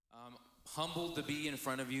humbled to be in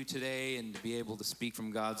front of you today and to be able to speak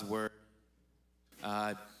from God's word.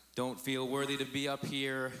 Don't feel worthy to be up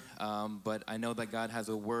here, but I know that God has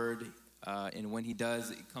a word, and when he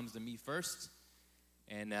does, it comes to me first,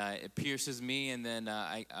 and it pierces me, and then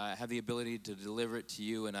I have the ability to deliver it to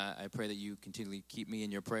you, and I pray that you continually keep me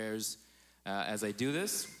in your prayers as I do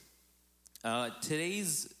this.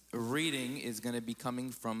 Today's reading is going to be coming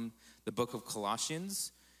from the book of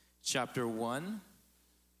Colossians, chapter 1,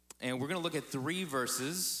 and we're going to look at 3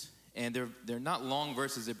 verses, and they're not long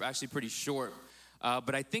verses, they're actually pretty short,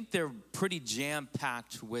 but I think they're pretty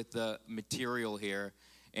jam-packed with the material here.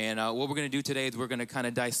 And what we're going to do today is we're going to kind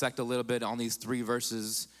of dissect a little bit on these 3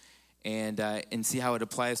 verses and see how it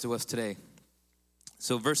applies to us today.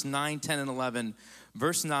 So verse 9, 10, and 11.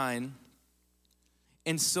 Verse 9,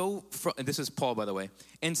 and so, this is Paul, by the way.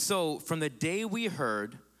 And so, from the day we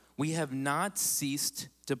heard, we have not ceased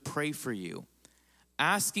to pray for you,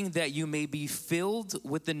 asking that you may be filled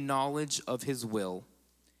with the knowledge of his will,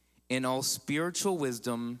 in all spiritual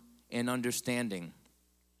wisdom and understanding,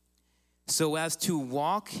 so as to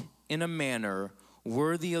walk in a manner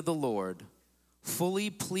worthy of the Lord, fully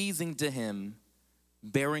pleasing to him,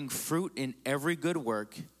 bearing fruit in every good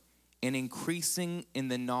work, and increasing in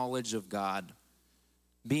the knowledge of God,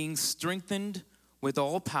 being strengthened with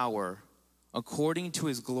all power according to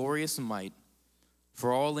his glorious might,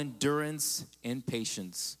 for all endurance and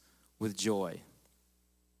patience with joy.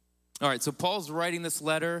 All right, so Paul's writing this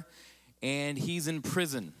letter, and he's in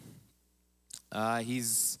prison.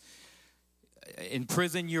 He's in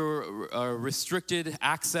prison. You're restricted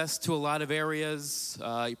access to a lot of areas.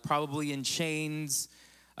 You're probably in chains.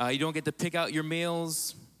 You don't get to pick out your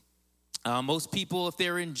meals. Most people, if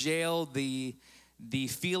they're in jail, the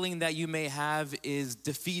feeling that you may have is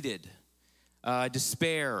defeated,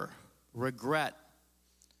 despair, regret,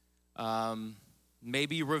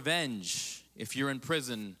 maybe revenge if you're in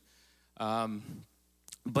prison.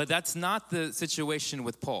 But that's not the situation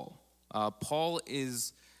with Paul. Paul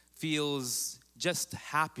feels just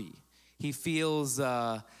happy. He feels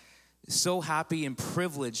so happy and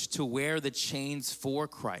privileged to wear the chains for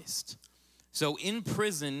Christ. So in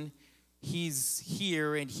prison, he's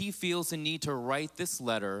here and he feels the need to write this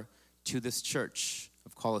letter to this church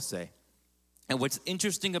of Colossae. And what's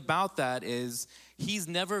interesting about that is he's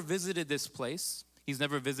never visited this place. He's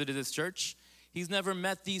never visited this church. He's never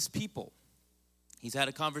met these people. He's had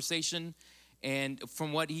a conversation, and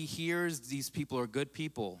from what he hears, these people are good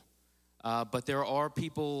people. But there are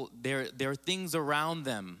people, there are things around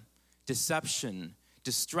them, deception,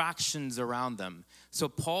 distractions around them. So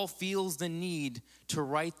Paul feels the need to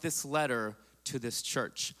write this letter to this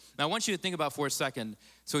church. Now I want you to think about for a second.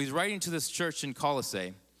 So he's writing to this church in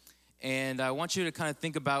Colossae, and I want you to kind of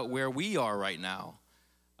think about where we are right now.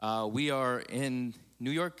 We are in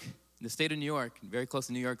New York, the state of New York, very close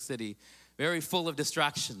to New York City. Very full of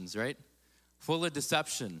distractions, right? Full of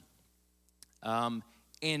deception. And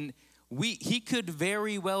he could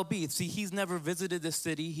very well be. See, he's never visited the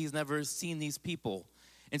city. He's never seen these people.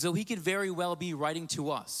 And so he could very well be writing to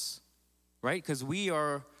us, right? Because we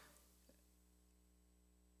are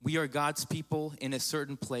God's people in a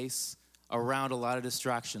certain place around a lot of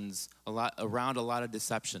distractions, around a lot of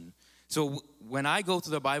deception. So when I go to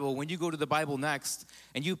the Bible, when you go to the Bible next,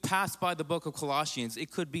 and you pass by the book of Colossians, it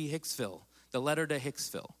could be Hicksville, the letter to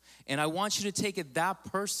Hicksville. And I want you to take it that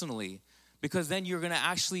personally, because then you're going to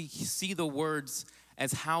actually see the words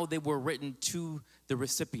as how they were written to the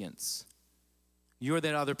recipients. You're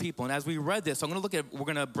that other people. And as we read this, we're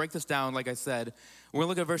going to break this down, like I said. We're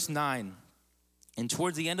going to look at verse 9. And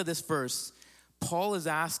towards the end of this verse, Paul is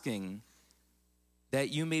asking that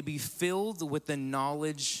you may be filled with the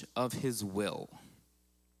knowledge of his will.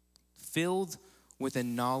 Filled with the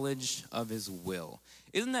knowledge of his will.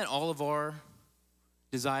 Isn't that all of our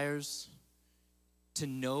desires? To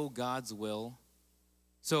know God's will.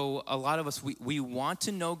 So a lot of us, we want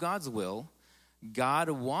to know God's will. God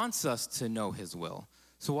wants us to know his will.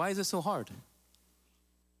 So why is it so hard?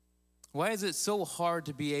 Why is it so hard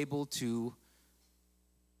to be able to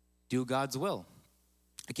do God's will?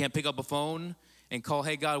 I can't pick up a phone and call,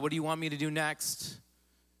 hey, God, what do you want me to do next?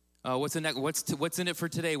 What's in it for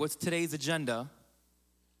today? What's today's agenda?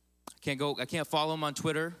 I can't follow him on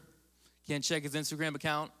Twitter. Can't check his Instagram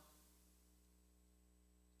account.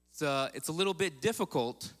 It's a little bit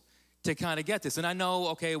difficult to kind of get this. And I know,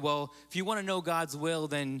 okay, well, if you want to know God's will,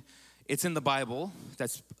 then it's in the Bible.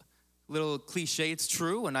 That's a little cliche. It's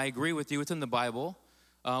true, and I agree with you. It's in the Bible.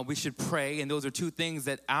 We should pray, and those are 2 things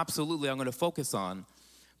that absolutely I'm going to focus on.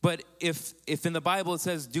 But if in the Bible it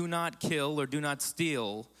says do not kill or do not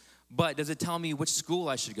steal, but does it tell me which school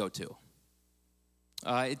I should go to?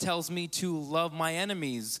 It tells me to love my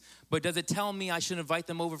enemies, but does it tell me I should invite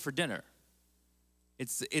them over for dinner?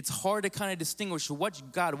 It's hard to kind of distinguish, what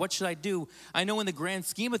should I do? I know in the grand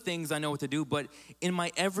scheme of things I know what to do, but in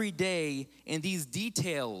my everyday, in these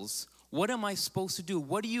details, what am I supposed to do?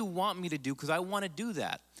 What do you want me to do? Because I want to do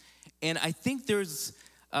that. And I think there's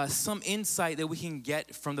some insight that we can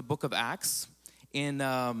get from the book of Acts in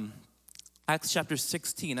Acts chapter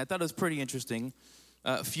 16. I thought it was pretty interesting.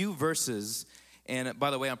 A few verses. And by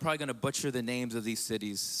the way, I'm probably going to butcher the names of these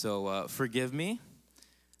cities, so forgive me.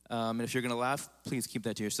 And if you're going to laugh, please keep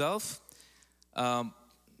that to yourself.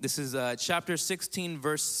 This is chapter 16,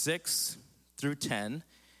 verse 6 through 10.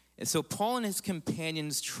 And so Paul and his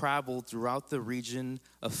companions traveled throughout the region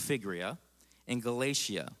of Phrygia and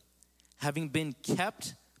Galatia, having been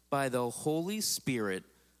kept by the Holy Spirit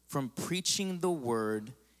from preaching the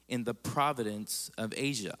word in the province of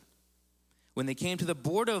Asia. When they came to the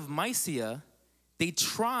border of Mysia, they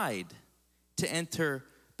tried to enter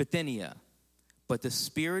Bithynia, but the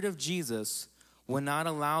Spirit of Jesus would not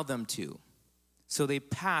allow them to. So they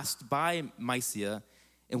passed by Mysia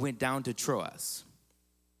and went down to Troas.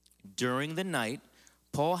 During the night,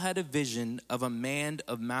 Paul had a vision of a man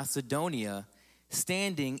of Macedonia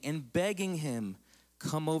standing and begging him,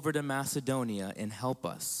 "Come over to Macedonia and help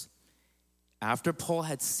us." After Paul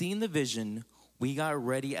had seen the vision, we got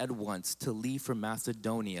ready at once to leave for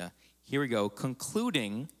Macedonia. Here we go,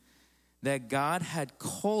 concluding that God had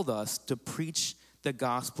called us to preach the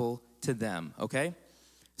gospel to them, okay?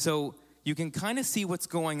 So you can kind of see what's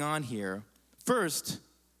going on here. First,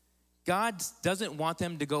 God doesn't want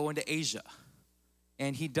them to go into Asia,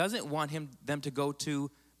 and he doesn't want them to go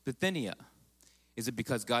to Bithynia. Is it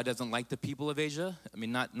because God doesn't like the people of Asia? I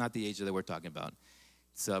mean, not the Asia that we're talking about.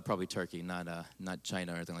 It's probably Turkey, not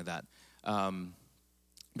China or anything like that.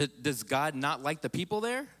 But does God not like the people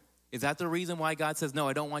there? Is that the reason why God says, no,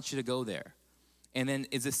 I don't want you to go there? And then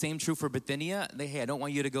is the same true for Bithynia? Hey, I don't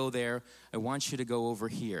want you to go there. I want you to go over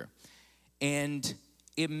here. And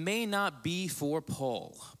it may not be for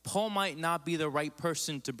Paul. Paul might not be the right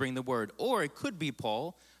person to bring the word. Or it could be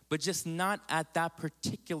Paul, but just not at that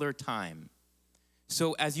particular time.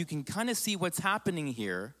 So as you can kind of see what's happening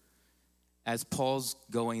here, as Paul's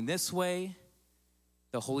going this way,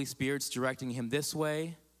 the Holy Spirit's directing him this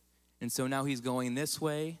way. And so now he's going this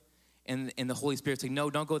way. And the Holy Spirit's saying, no,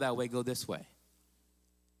 don't go that way, go this way.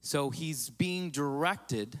 So he's being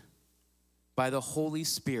directed by the Holy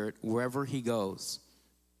Spirit wherever he goes.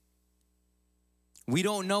 We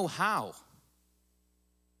don't know how.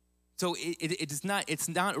 So it's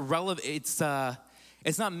not relevant. It's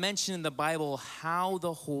not mentioned in the Bible how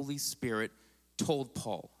the Holy Spirit told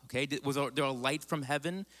Paul. Okay, was there a light from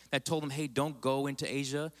heaven that told him, hey, don't go into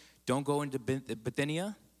Asia, don't go into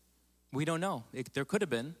Bithynia? We don't know. There could have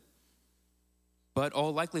been. But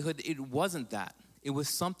all likelihood, it wasn't that. It was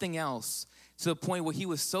something else, to the point where he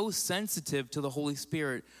was so sensitive to the Holy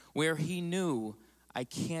Spirit, where he knew, I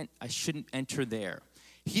shouldn't enter there.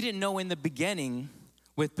 He didn't know in the beginning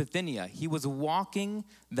with Bithynia. He was walking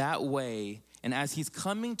that way, and as he's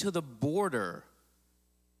coming to the border,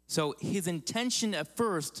 so his intention at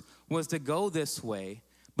first was to go this way,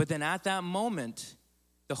 but then at that moment,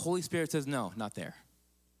 the Holy Spirit says, no, not there.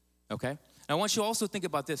 Okay? And I want you to also think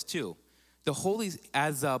about this too.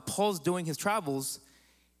 As Paul's doing his travels,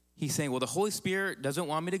 he's saying, well, the Holy Spirit doesn't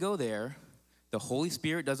want me to go there. The Holy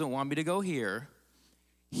Spirit doesn't want me to go here.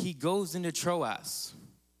 He goes into Troas.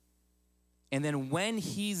 And then when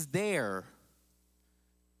he's there,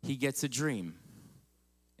 he gets a dream.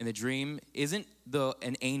 And the dream isn't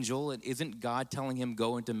an angel. It isn't God telling him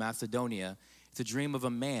go into Macedonia. It's a dream of a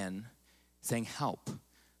man saying help.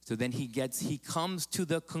 So then he comes to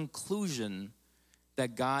the conclusion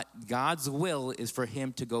that God's will is for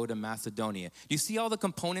him to go to Macedonia. Do you see all the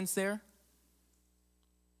components there?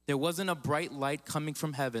 There wasn't a bright light coming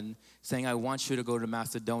from heaven saying, I want you to go to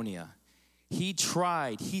Macedonia. He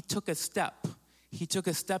tried. He took a step. He took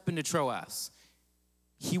a step into Troas.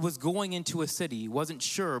 He was going into a city. He wasn't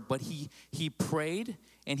sure, but he prayed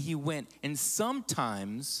and he went. And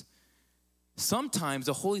sometimes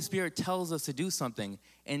the Holy Spirit tells us to do something,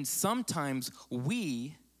 and sometimes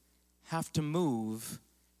we have to move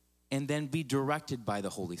and then be directed by the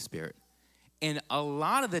Holy Spirit. And a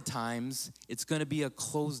lot of the times, it's going to be a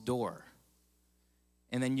closed door.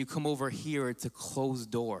 And then you come over here, it's a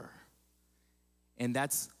closed door. And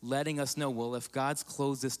that's letting us know, well, if God's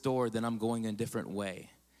closed this door, then I'm going a different way.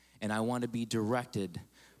 And I want to be directed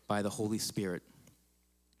by the Holy Spirit.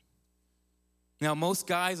 Now, most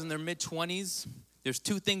guys in their mid-20s, there's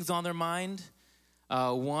two things on their mind.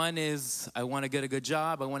 One is, I want to get a good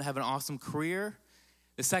job. I want to have an awesome career.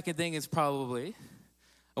 The second thing is probably,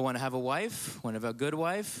 I want to have a wife, I want to have a good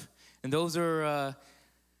wife. And those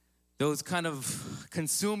kind of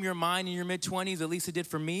consume your mind in your mid-20s, at least it did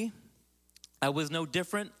for me. I was no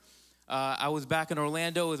different. I was back in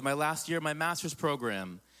Orlando. It was my last year of my master's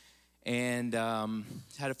program. And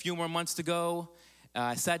had a few more months to go.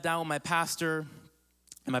 I sat down with my pastor,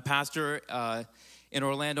 and my pastor in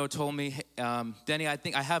Orlando told me, Denny, I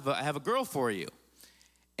think I have a girl for you.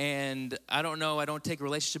 And I don't know, I don't take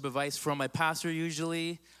relationship advice from my pastor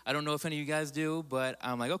usually. I don't know if any of you guys do, but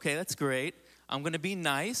I'm like, okay, that's great. I'm going to be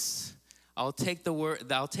nice. I'll take the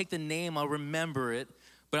word, I'll take the name, I'll remember it,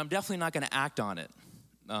 but I'm definitely not going to act on it.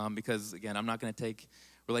 Because, again, I'm not going to take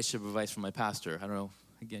relationship advice from my pastor. I don't know,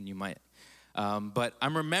 again, you might. But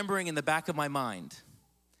I'm remembering in the back of my mind.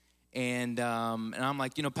 And I'm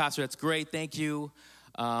like, Pastor, that's great, thank you.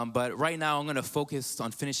 But right now I'm going to focus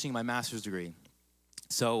on finishing my master's degree.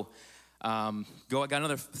 So I got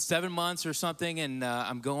another 7 months or something, and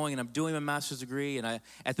I'm going and I'm doing my master's degree. And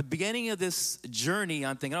at the beginning of this journey,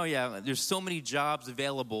 I'm thinking, oh yeah, there's so many jobs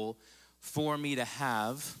available for me to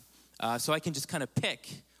have, so I can just kind of pick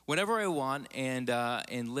whatever I want and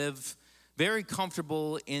live very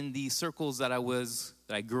comfortable in the circles that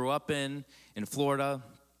I grew up in Florida.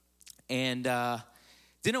 And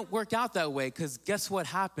didn't work out that way, because guess what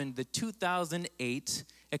happened? The 2008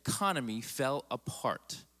 economy fell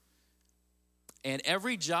apart. And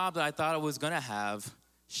every job that I thought I was going to have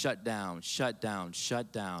shut down.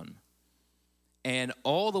 And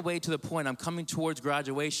all the way to the point I'm coming towards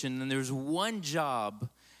graduation, and there's one job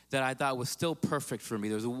that I thought was still perfect for me.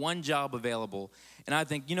 There's one job available. And I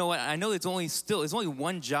think, you know what? I know there's only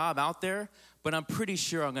one job out there, but I'm pretty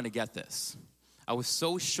sure I'm going to get this. I was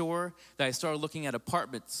so sure that I started looking at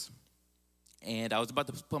apartments. And I was about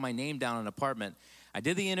to put my name down on an apartment. I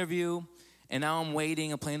did the interview, and now I'm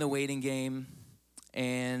waiting. I'm playing the waiting game,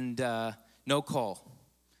 and no call.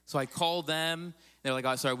 So I called them. They're like,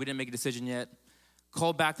 oh, sorry, we didn't make a decision yet.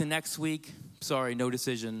 Called back the next week. Sorry, no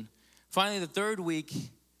decision. Finally, the third week,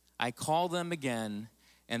 I called them again,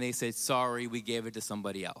 and they said, sorry, we gave it to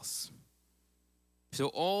somebody else. So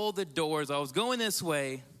all the doors, I was going this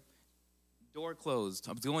way, door closed.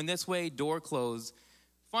 I was going this way, door closed.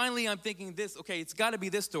 Finally, I'm thinking it's got to be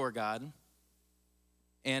this door, God.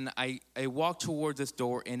 And I walk towards this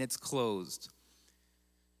door, and it's closed.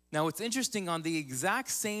 Now, it's interesting, on the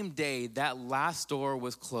exact same day that last door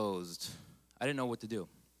was closed, I didn't know what to do.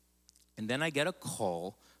 And then I get a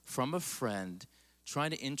call from a friend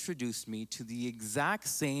trying to introduce me to the exact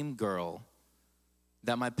same girl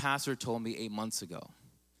that my pastor told me 8 months ago.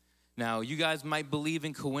 Now, you guys might believe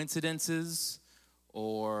in coincidences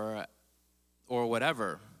or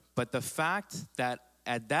whatever, but the fact that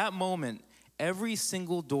at that moment, every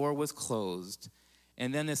single door was closed,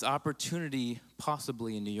 and then this opportunity,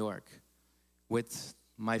 possibly in New York, with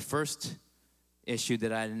my first issue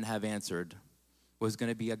that I didn't have answered, was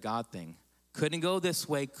going to be a God thing. Couldn't go this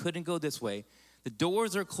way. The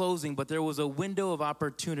doors are closing, but there was a window of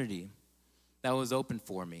opportunity that was open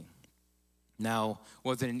for me. Now,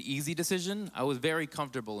 was it an easy decision? I was very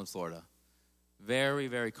comfortable in Florida. Very,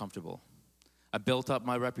 very comfortable. I built up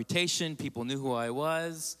my reputation. People knew who I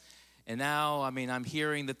was. And now, I'm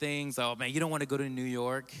hearing the things, oh, man, you don't want to go to New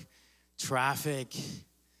York. Traffic.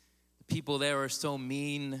 The people there are so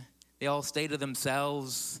mean. They all stay to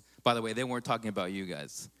themselves. By the way, they weren't talking about you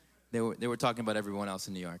guys. They were talking about everyone else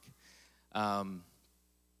in New York.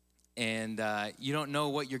 You don't know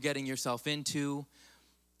what you're getting yourself into.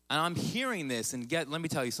 And I'm hearing this, and let me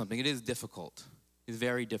tell you something. It is difficult. It's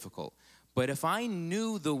very difficult. But if I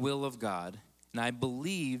knew the will of God, and I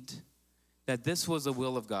believed that this was the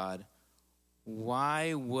will of God,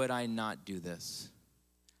 why would I not do this?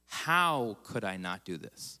 How could I not do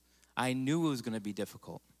this? I knew it was going to be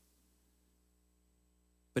difficult.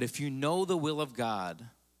 But if you know the will of God,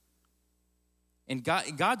 and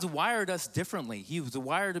God's wired us differently. He was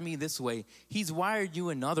wired me this way. He's wired you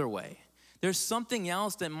another way. There's something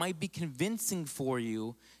else that might be convincing for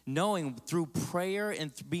you, knowing through prayer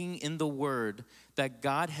and being in the Word that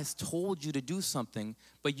God has told you to do something,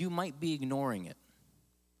 but you might be ignoring it,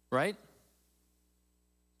 right?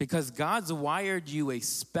 Because God's wired you a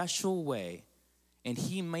special way, and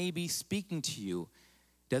He may be speaking to you.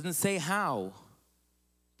 Doesn't say how,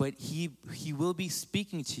 but He will be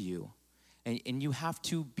speaking to you. And you have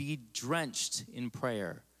to be drenched in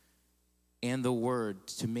prayer and the Word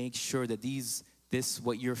to make sure that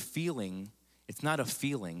what you're feeling, it's not a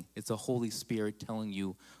feeling, it's a Holy Spirit telling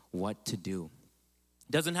you what to do.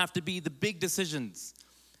 It doesn't have to be the big decisions.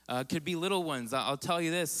 It could be little ones. I'll tell you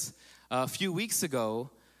this. A few weeks ago,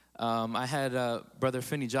 I had Brother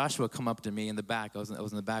Finney Joshua come up to me in the back. I was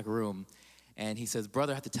in the back room. And he says,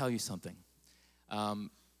 brother, I have to tell you something.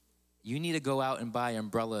 You need to go out and buy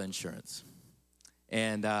umbrella insurance.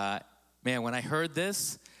 And man, when I heard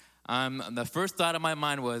this, the first thought of my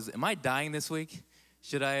mind was, am I dying this week?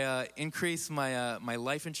 Should I increase my my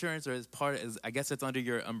life insurance, or I guess it's under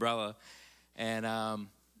your umbrella? And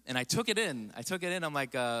I took it in. I'm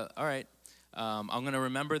like, all right, I'm going to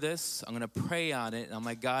remember this. I'm going to pray on it. And I'm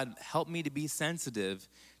like, God, help me to be sensitive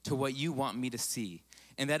to what you want me to see.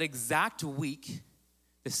 And that exact week,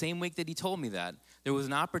 the same week that he told me that, there was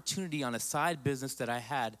an opportunity on a side business that I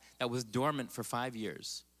had that was dormant for 5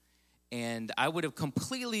 years. And I would have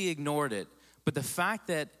completely ignored it. But the fact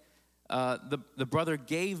that the brother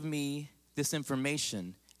gave me this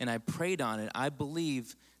information and I prayed on it, I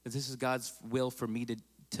believe that this is God's will for me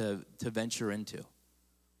to venture into.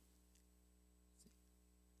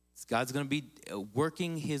 God's going to be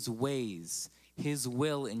working his ways, his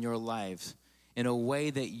will in your life in a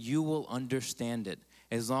way that you will understand it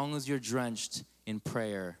as long as you're drenched in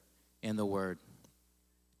prayer and the word.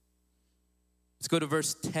 Let's go to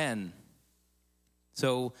verse 10.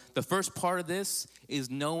 So the first part of this is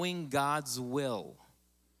knowing God's will.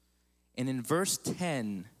 And in verse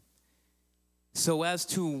 10, so as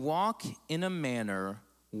to walk in a manner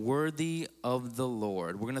worthy of the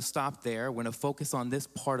Lord. We're going to stop there. We're going to focus on this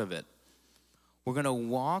part of it. We're going to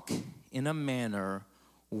walk in a manner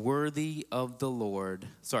worthy of the Lord.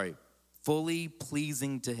 Fully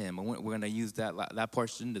pleasing to him. We're going to use that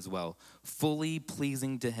portion as well. Fully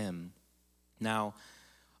pleasing to him. Now,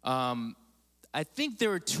 I think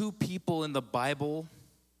there are two people in the Bible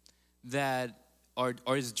that are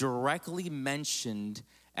is directly mentioned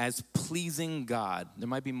as pleasing God. There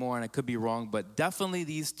might be more, and I could be wrong, but definitely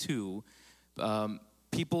these two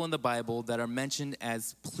people in the Bible that are mentioned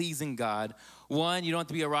as pleasing God. One, you don't have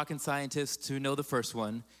to be a rocket scientist to know the first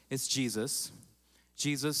one. It's Jesus.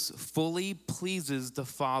 Jesus fully pleases the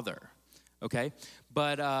Father, okay?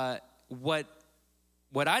 But what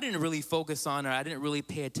I didn't really focus on, or I didn't really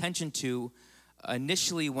pay attention to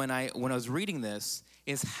initially when I was reading this,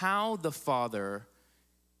 is how the Father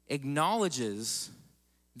acknowledges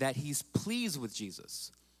that he's pleased with Jesus.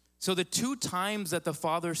 So the two times that the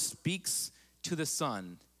Father speaks to the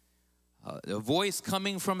Son, a voice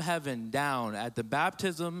coming from heaven down at the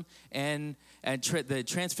baptism and the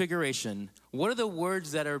transfiguration, what are the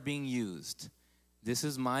words that are being used? This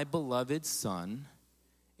is my beloved Son,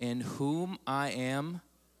 in whom I am.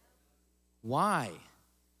 Why?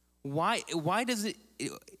 Why does it?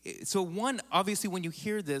 So one, obviously, when you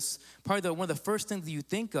hear this, probably one of the first things that you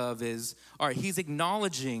think of is, all right, he's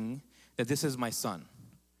acknowledging that this is my son.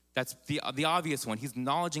 That's the obvious one. He's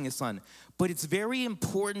acknowledging his son. But it's very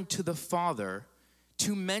important to the Father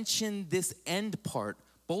to mention this end part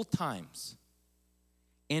both times.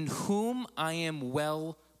 In whom I am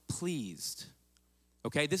well pleased.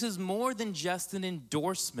 Okay, this is more than just an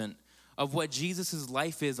endorsement of what Jesus'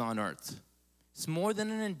 life is on earth. It's more than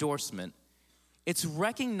an endorsement. It's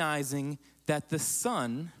recognizing that the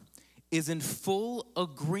Son is in full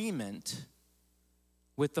agreement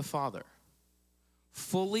with the Father,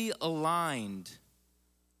 fully aligned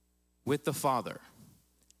with the Father.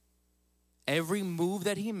 Every move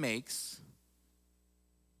that he makes,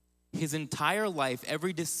 his entire life,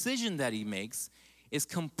 every decision that he makes is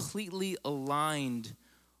completely aligned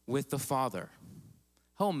with the Father.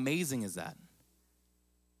 How amazing is that?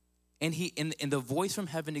 And he, in the voice from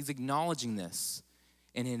heaven, is acknowledging this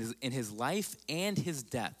in his life and his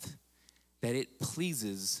death, that it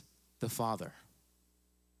pleases the Father.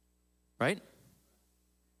 Right?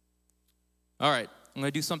 All right, I'm going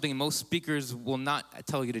to do something most speakers will not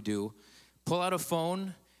tell you to do. Pull out a phone,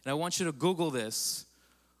 and I want you to Google this.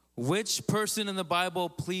 Which person in the Bible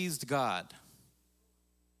pleased God?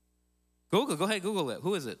 Go ahead, Google it.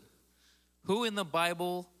 Who is it? Who in the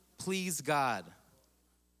Bible pleased God?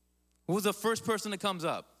 Who was the first person that comes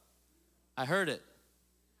up? I heard it.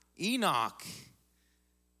 Enoch.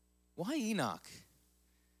 Why Enoch?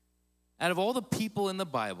 Out of all the people in the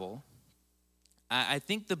Bible, I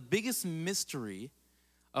think the biggest mystery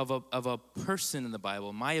of a person in the Bible,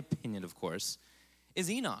 in my opinion, of course, is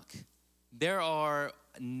Enoch. There are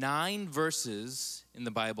 9 verses in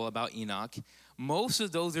the Bible about Enoch. Most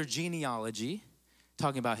of those are genealogy,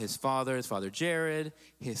 talking about his father Jared,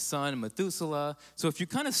 his son Methuselah. So if you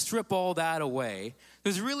kind of strip all that away,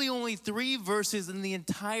 there's really only 3 verses in the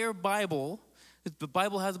entire Bible. The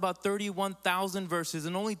Bible has about 31,000 verses,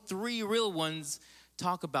 and only 3 real ones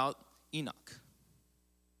talk about Enoch.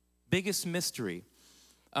 Biggest mystery.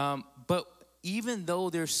 But even though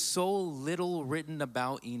there's so little written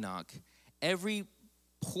about Enoch, every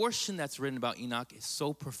portion that's written about Enoch is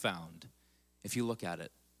so profound if you look at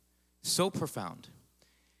it. So profound.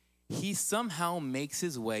 He somehow makes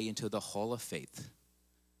his way into the hall of faith.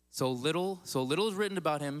 So little is written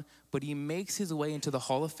about him, but he makes his way into the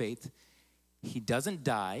hall of faith. He doesn't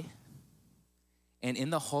die. And in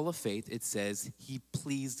the hall of faith, it says he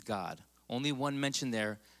pleased God. Only one mention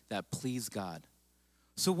there that pleased God.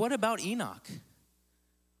 So what about Enoch?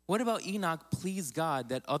 What about Enoch pleased God?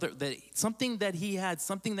 That something that he had,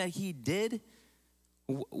 something that he did,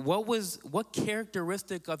 what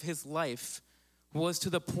characteristic of his life was to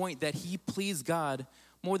the point that he pleased God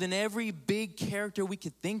more than every big character we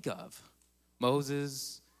could think of?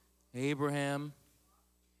 Moses, Abraham.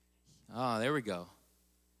 There we go.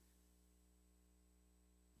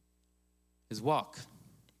 His walk.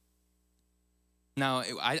 Now,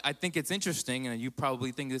 I think it's interesting, and you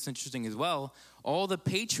probably think it's interesting as well. All the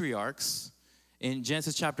patriarchs in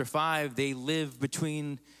Genesis chapter 5, they live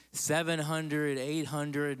between 700,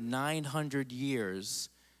 800, 900 years.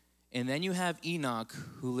 And then you have Enoch,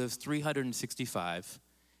 who lives 365.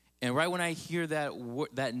 And right when I hear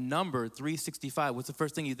that number, 365, what's the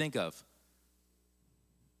first thing you think of?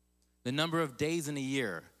 The number of days in a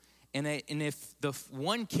year. And if the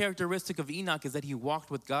one characteristic of Enoch is that he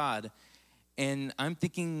walked with God, and I'm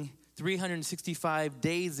thinking 365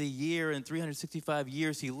 days a year and 365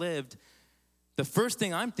 years he lived, the first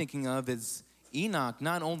thing I'm thinking of is Enoch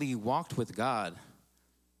not only walked with God,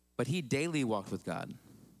 but he daily walked with God.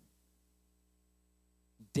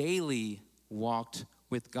 Daily walked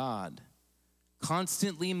with God.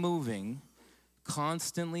 Constantly moving,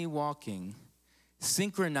 constantly walking,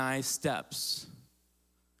 synchronized steps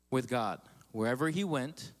with God. Wherever he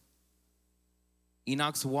went,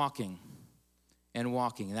 Enoch's walking and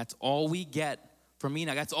walking. And that's all we get from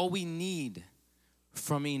Enoch. That's all we need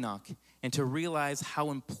from Enoch. And to realize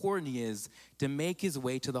how important he is to make his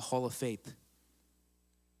way to the hall of faith.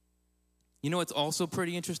 You know what's also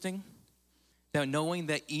pretty interesting? That knowing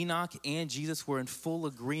that Enoch and Jesus were in full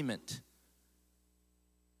agreement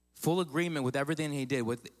with everything he did.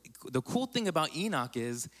 The cool thing about Enoch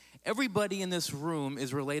is everybody in this room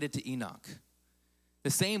is related to Enoch.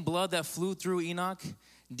 The same blood that flew through Enoch,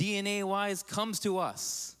 DNA-wise, comes to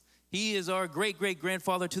us. He is our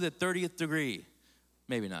great-great-grandfather to the 30th degree.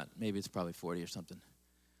 Maybe not. Maybe it's probably 40 or something.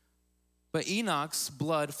 But Enoch's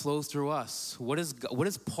blood flows through us. What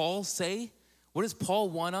does Paul say? What does Paul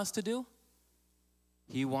want us to do?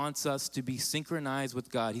 He wants us to be synchronized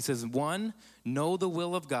with God. He says, 1, know the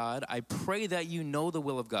will of God. I pray that you know the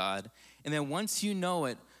will of God. And then once you know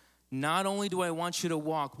it, not only do I want you to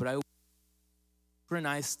walk, but I want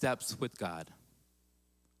synchronized steps with God.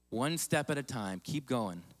 One step at a time. Keep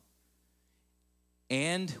going.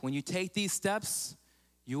 And when you take these steps,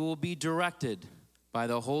 you will be directed by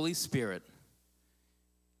the Holy Spirit.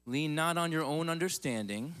 Lean not on your own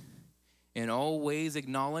understanding. In all ways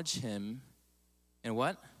acknowledge him. And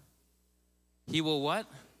what? He will what?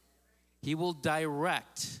 He will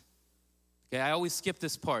direct. Okay, I always skip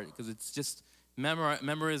this part because it's just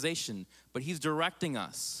memorization. But he's directing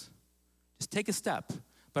us. Just take a step,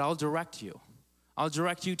 but I'll direct you. I'll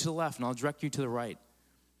direct you to the left, and I'll direct you to the right.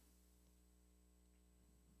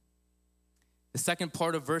 The second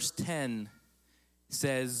part of verse 10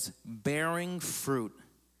 says, bearing fruit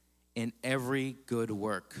in every good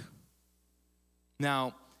work.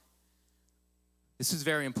 Now, this is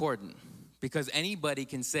very important because anybody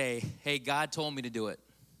can say, hey, God told me to do it.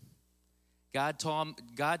 God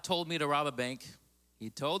told me to rob a bank. He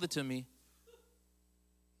told it to me.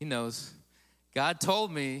 He knows. God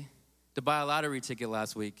told me to buy a lottery ticket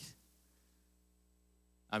last week.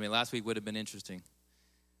 I mean, last week would have been interesting.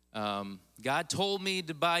 God told me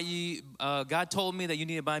that you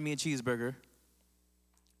need to buy me a cheeseburger.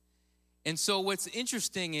 And so what's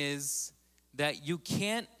interesting is that you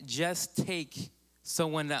can't just take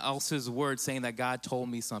someone else's word saying that God told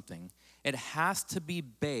me something. It has to be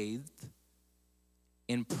bathed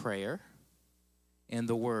in prayer and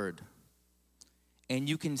the word. And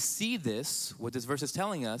you can see this, what this verse is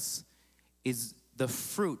telling us, is the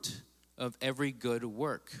fruit of every good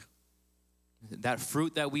work. That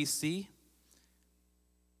fruit that we see,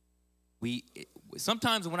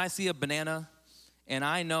 sometimes when I see a banana, and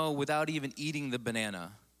I know without even eating the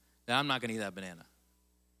banana, that I'm not going to eat that banana.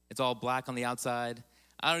 It's all black on the outside.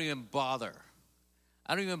 I don't even bother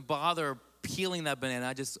peeling that banana.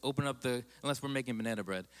 I just open up unless we're making banana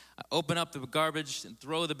bread, I open up the garbage and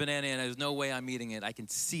throw the banana in. There's no way I'm eating it. I can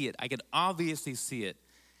see it. I can obviously see it.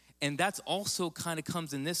 And that's also kind of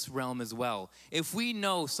comes in this realm as well. If we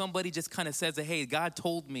know somebody just kind of says, hey, God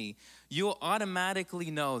told me, you'll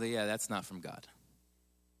automatically know that, yeah, that's not from God.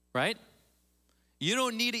 Right? You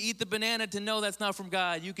don't need to eat the banana to know that's not from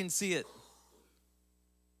God. You can see it.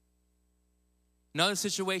 In other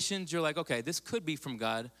situations, you're like, okay, this could be from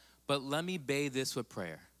God, but let me bathe this with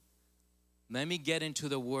prayer. Let me get into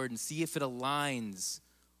the word and see if it aligns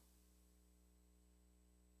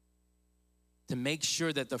to make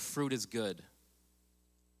sure that the fruit is good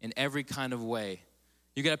in every kind of way.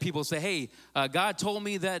 You got people say, hey, God told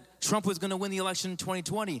me that Trump was going to win the election in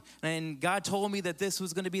 2020, and God told me that this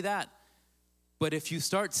was going to be that. But if you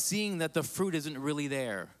start seeing that the fruit isn't really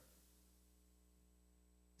there,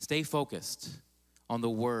 stay focused on the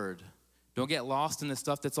word. Don't get lost in the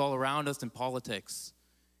stuff that's all around us in politics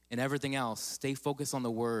and everything else. Stay focused on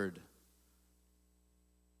the word,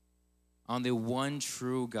 on the one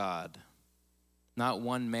true God, not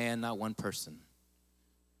one man, not one person.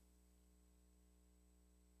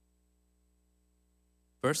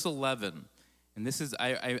 Verse 11, and this is,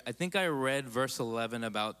 I think I read verse 11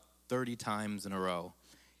 about 30 times in a row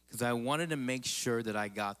because I wanted to make sure that I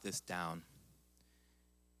got this down.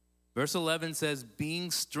 Verse 11 says,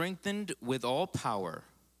 being strengthened with all power,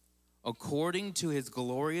 according to his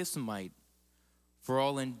glorious might, for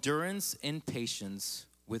all endurance and patience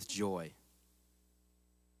with joy.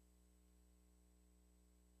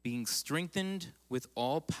 Being strengthened with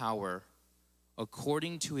all power,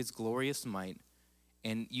 according to his glorious might.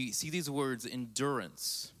 And you see these words,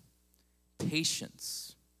 endurance,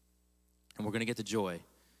 patience, and we're going to get to joy.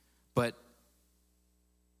 But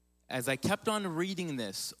as I kept on reading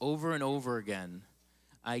this over and over again,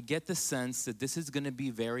 I get the sense that this is going to be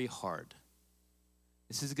very hard.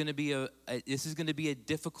 This is going to be a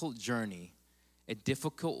difficult journey, a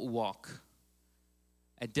difficult walk,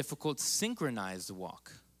 a difficult synchronized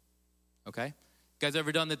walk. Okay? You guys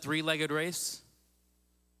ever done the 3-legged race?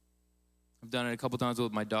 I've done it a couple times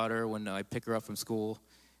with my daughter when I pick her up from school,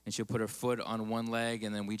 and she'll put her foot on one leg,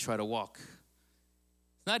 and then we try to walk.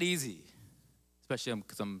 It's not easy, especially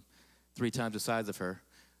because I'm 3 times the size of her.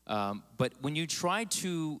 But when you try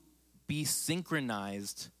to be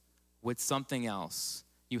synchronized with something else,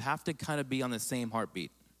 you have to kind of be on the same heartbeat.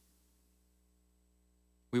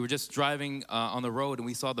 We were just driving on the road, and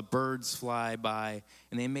we saw the birds fly by,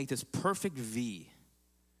 and they make this perfect V.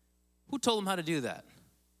 Who told them how to do that?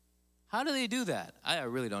 How do they do that? I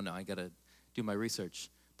really don't know. I got to do my research.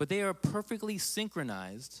 But they are perfectly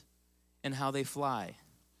synchronized in how they fly.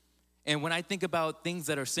 And when I think about things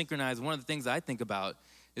that are synchronized, one of the things I think about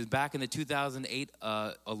is back in the 2008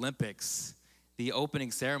 Olympics, the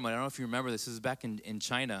opening ceremony. I don't know if you remember this. This is back in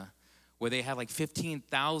China, where they had like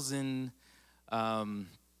 15,000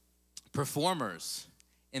 performers,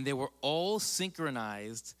 and they were all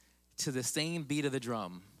synchronized to the same beat of the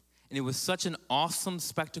drum. And it was such an awesome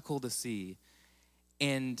spectacle to see.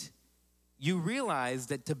 And you realize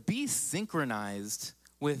that to be synchronized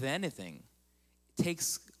with anything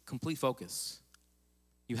takes complete focus.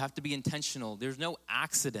 You have to be intentional. There's no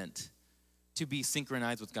accident to be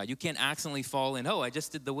synchronized with God. You can't accidentally fall in, I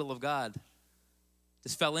just did the will of God.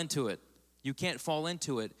 Just fell into it. You can't fall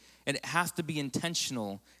into it. And it has to be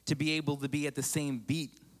intentional to be able to be at the same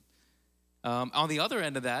beat. On the other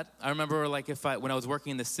end of that, I remember when I was working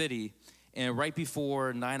in the city, and right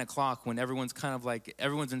before 9 o'clock, when everyone's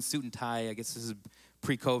in suit and tie, I guess this is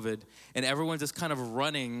pre-COVID, and everyone's just kind of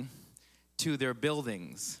running to their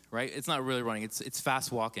buildings, right? It's not really running, it's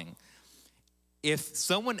fast walking. If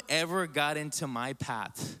someone ever got into my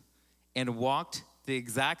path and walked the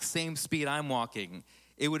exact same speed I'm walking,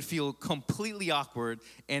 it would feel completely awkward,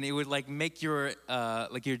 and it would make your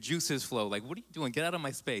juices flow. Like, what are you doing? Get out of my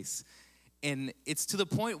space. And it's to the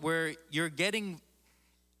point where you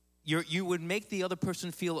would make the other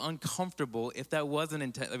person feel uncomfortable if that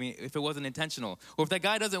wasn't if it wasn't intentional, or if that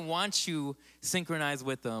guy doesn't want you synchronized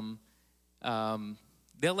with them,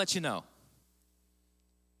 they'll let you know.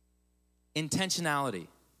 Intentionality,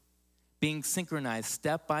 being synchronized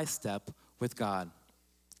step by step with God.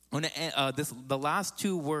 The last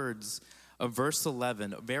 2 words of verse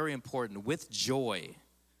 11 are very important. With joy.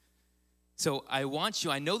 So I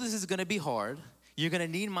know this is going to be hard. You're going to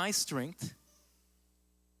need my strength.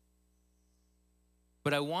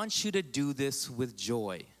 But I want you to do this with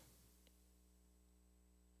joy.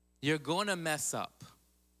 You're going to mess up.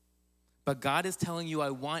 But God is telling you, I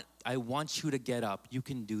want you to get up. You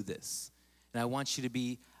can do this. And I want you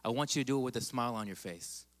to do it with a smile on your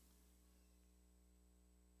face.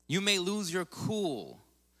 You may lose your cool,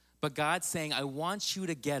 but God's saying, I want you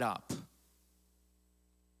to get up.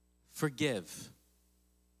 Forgive.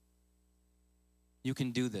 You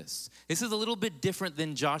can do this. This is a little bit different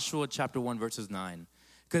than Joshua chapter 1, verses 9.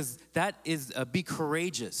 Because that is be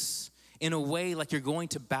courageous in a way like you're going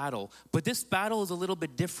to battle. But this battle is a little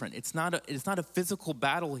bit different. It's not a physical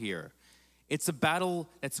battle here. It's a battle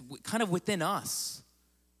that's kind of within us.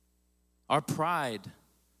 our pride,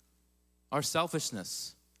 our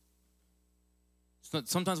selfishness.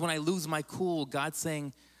 Sometimes when I lose my cool, God's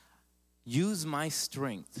saying, use my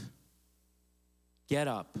strength. Get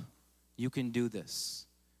up. You can do this.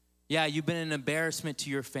 Yeah, you've been an embarrassment to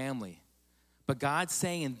your family. But God's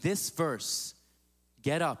saying in this verse,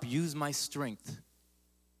 get up, use my strength.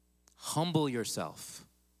 Humble yourself.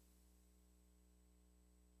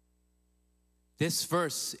 This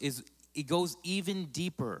verse it goes even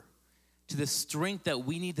deeper to the strength that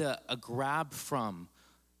we need to grab from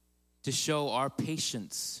to show our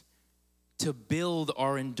patience, to build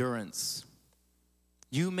our endurance.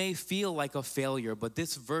 You may feel like a failure, but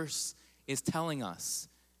this verse is telling us,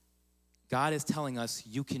 God is telling us,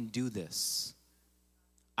 you can do this.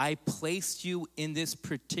 I placed you in this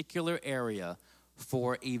particular area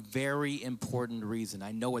for a very important reason.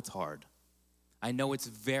 I know it's hard. I know it's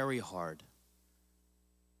very hard.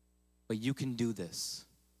 But you can do this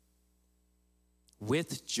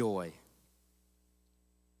with joy.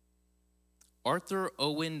 Arthur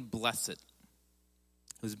Owen Blessed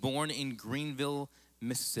was born in Greenville,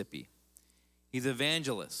 Mississippi. He's an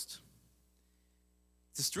evangelist.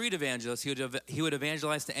 He's a street evangelist. He would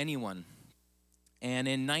evangelize to anyone. And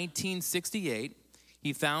in 1968,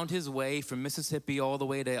 he found his way from Mississippi all the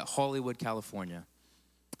way to Hollywood, California.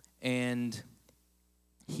 And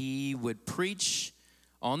he would preach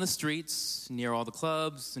on the streets, near all the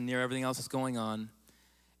clubs, and near everything else that's going on.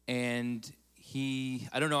 And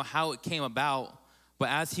I don't know how it came about, but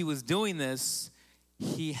as he was doing this,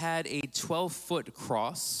 he had a 12-foot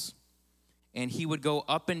cross, and he would go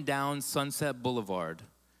up and down Sunset Boulevard,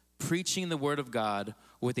 preaching the word of God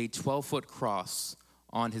with a 12-foot cross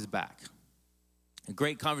on his back. A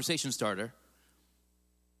great conversation starter.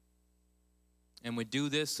 And would do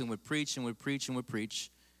this, and would preach, and would preach, and would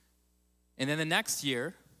preach. And then the next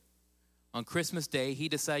year, on Christmas Day, he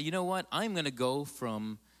decided, you know what? I'm going to go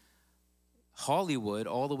from Hollywood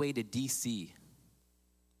all the way to D.C.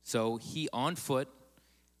 So he, on foot,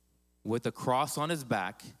 with a cross on his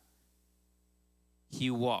back, he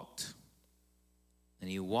walked. And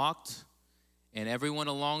he walked, and everyone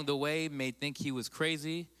along the way may think he was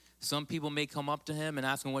crazy. Some people may come up to him and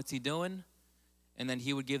ask him, what's he doing? And then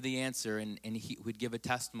he would give the answer, and he would give a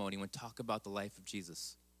testimony, would talk about the life of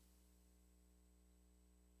Jesus.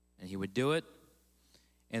 And he would do it.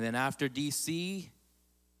 And then after D.C.,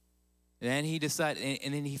 then he decided,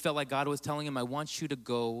 and then he felt like God was telling him, I want you to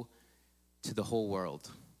go to the whole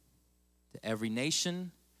world, to every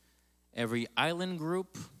nation, every island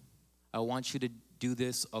group. I want you to do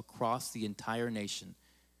this across the entire nation.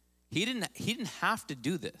 He didn't have to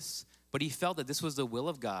do this, but he felt that this was the will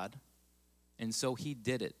of God, and so he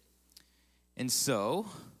did it. And so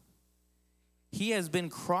he has been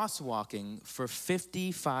crosswalking for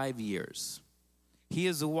 55 years. He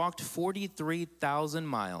has walked 43,000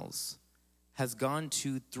 miles, has gone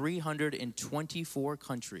to 324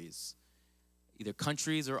 countries, either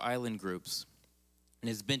countries or island groups, and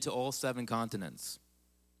has been to all 7 continents.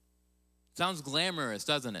 Sounds glamorous,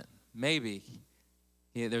 doesn't it? Maybe.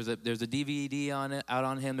 Yeah, there's a DVD on it, out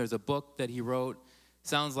on him. There's a book that he wrote.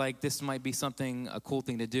 Sounds like this might be a cool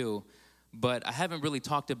thing to do, but I haven't really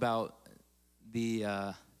talked about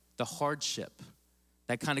the hardship.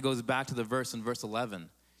 That kind of goes back to the verse in verse 11.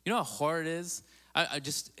 You know how hard it is? I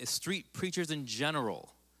just, street preachers in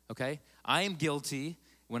general, okay? I am guilty.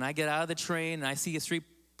 When I get out of the train and I see a street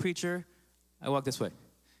preacher, I walk this way.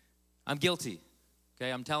 I'm guilty,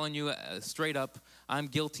 okay? I'm telling you straight up, I'm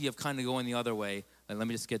guilty of kind of going the other way. And let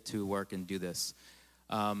me just get to work and do this.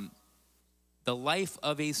 The life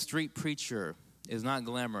of a street preacher is not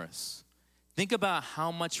glamorous. Think about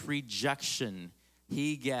how much rejection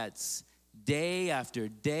he gets day after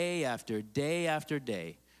day after day after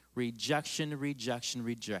day. Rejection, rejection,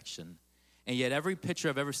 rejection. And yet every picture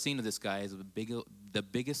I've ever seen of this guy is the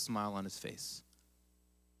biggest smile on his face.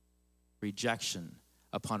 Rejection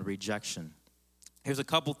upon rejection. Here's a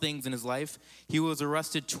couple things in his life. He was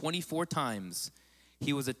arrested 24 times.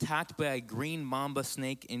 He was attacked by a green mamba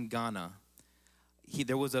snake in Ghana.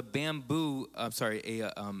 There was a baboon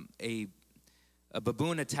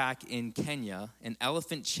attack in Kenya, an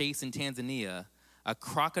elephant chase in Tanzania, a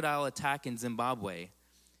crocodile attack in Zimbabwe.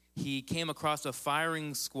 He came across a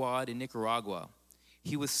firing squad in Nicaragua.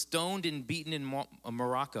 He was stoned and beaten in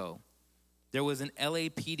Morocco. There was an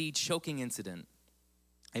LAPD choking incident,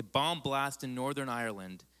 a bomb blast in Northern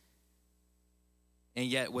Ireland. And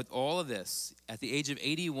yet, with all of this, at the age of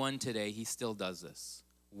 81 today, he still does this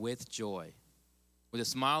with joy, with a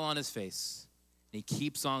smile on his face. And he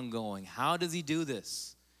keeps on going. How does he do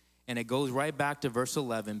this? And it goes right back to verse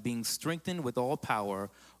 11, being strengthened with all power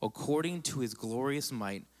according to his glorious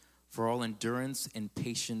might, for all endurance and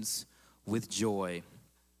patience with joy.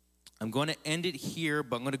 I'm going to end it here,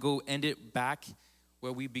 but I'm going to go end it back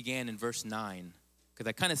where we began in verse 9, because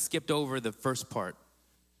I kind of skipped over the first part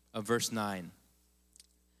of verse 9.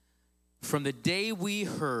 From the day we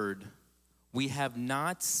heard, we have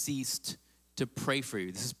not ceased to pray for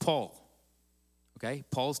you. This is Paul, okay?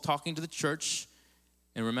 Paul's talking to the church,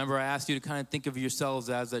 and remember I asked you to kind of think of yourselves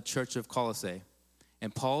as a church of Colossae.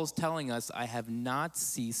 And Paul's telling us, I have not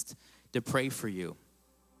ceased to pray for you.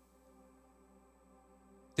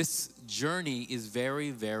 This journey is very,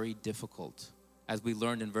 very difficult, as we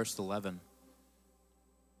learned in verse 11.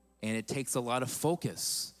 And it takes a lot of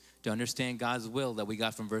focus to understand God's will that we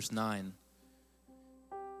got from verse 9.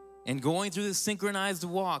 And going through this synchronized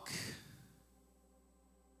walk,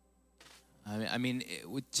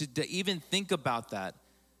 to even think about that,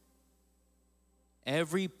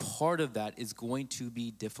 every part of that is going to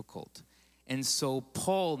be difficult. And so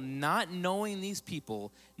Paul, not knowing these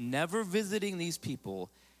people, never visiting these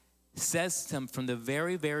people, says to them from the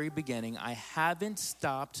very, very beginning, I haven't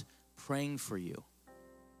stopped praying for you.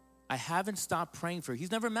 I haven't stopped praying for you.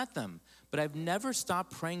 He's never met them, but I've never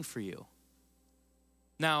stopped praying for you.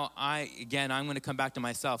 Now, I'm going to come back to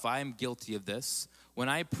myself. I am guilty of this. When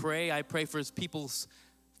I pray for people's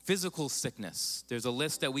physical sickness. There's a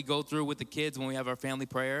list that we go through with the kids when we have our family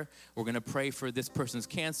prayer. We're going to pray for this person's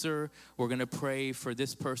cancer. We're going to pray for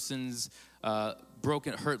this person's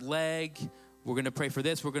hurt leg. We're going to pray for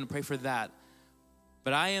this. We're going to pray for that.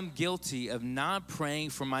 But I am guilty of not praying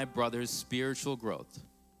for my brother's spiritual growth.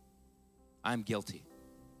 I'm guilty.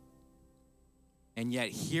 And yet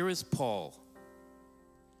here is Paul,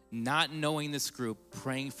 not knowing this group,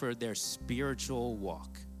 praying for their spiritual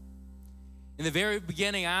walk. In the very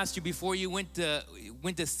beginning, I asked you before you went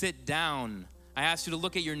to sit down, I asked you to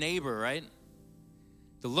look at your neighbor, right?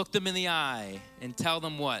 To look them in the eye and tell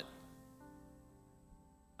them what?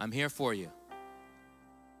 I'm here for you.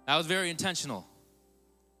 That was very intentional.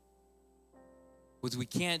 Because we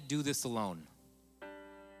can't do this alone.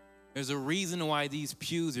 There's a reason why these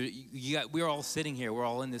pews we're all sitting here. We're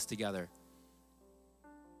all in this together.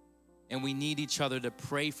 And we need each other to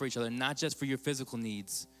pray for each other, not just for your physical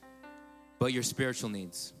needs, but your spiritual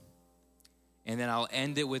needs. And then I'll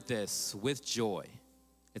end it with this, with joy.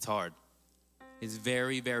 It's hard. It's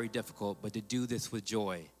very, very difficult, but to do this with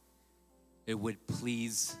joy, it would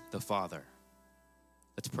please the Father.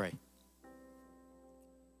 Let's pray.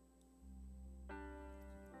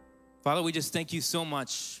 Father, we just thank you so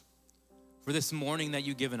much for this morning that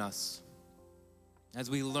you've given us. As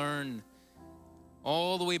we learn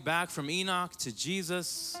all the way back from Enoch to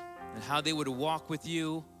Jesus and how they would walk with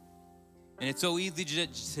you. And it's so easy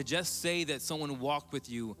to just say that someone walked with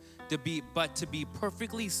you, but to be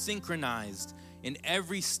perfectly synchronized in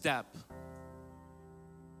every step.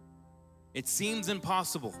 It seems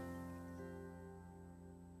impossible.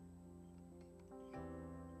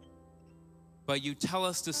 But you tell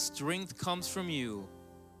us the strength comes from you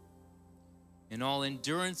in all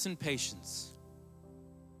endurance and patience.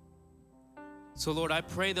 So, Lord, I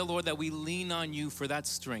pray that, Lord, that we lean on you for that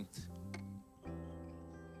strength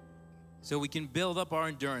so we can build up our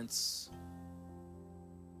endurance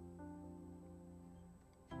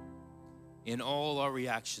in all our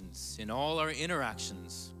reactions, in all our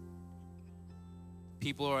interactions.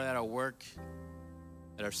 People are at our work,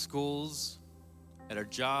 at our schools, at our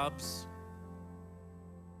jobs,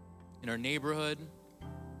 in our neighborhood.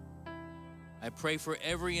 I pray for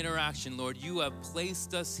every interaction, Lord. You have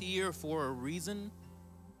placed us here for a reason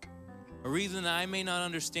that I may not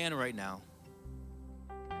understand right now.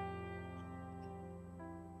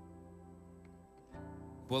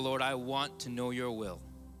 Well, Lord, I want to know your will.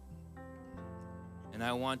 And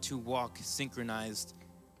I want to walk synchronized,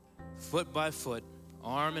 foot by foot,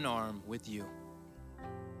 arm in arm with you.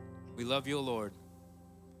 We love you, Lord.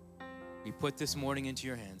 We put this morning into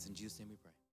your hands. In Jesus' name we pray.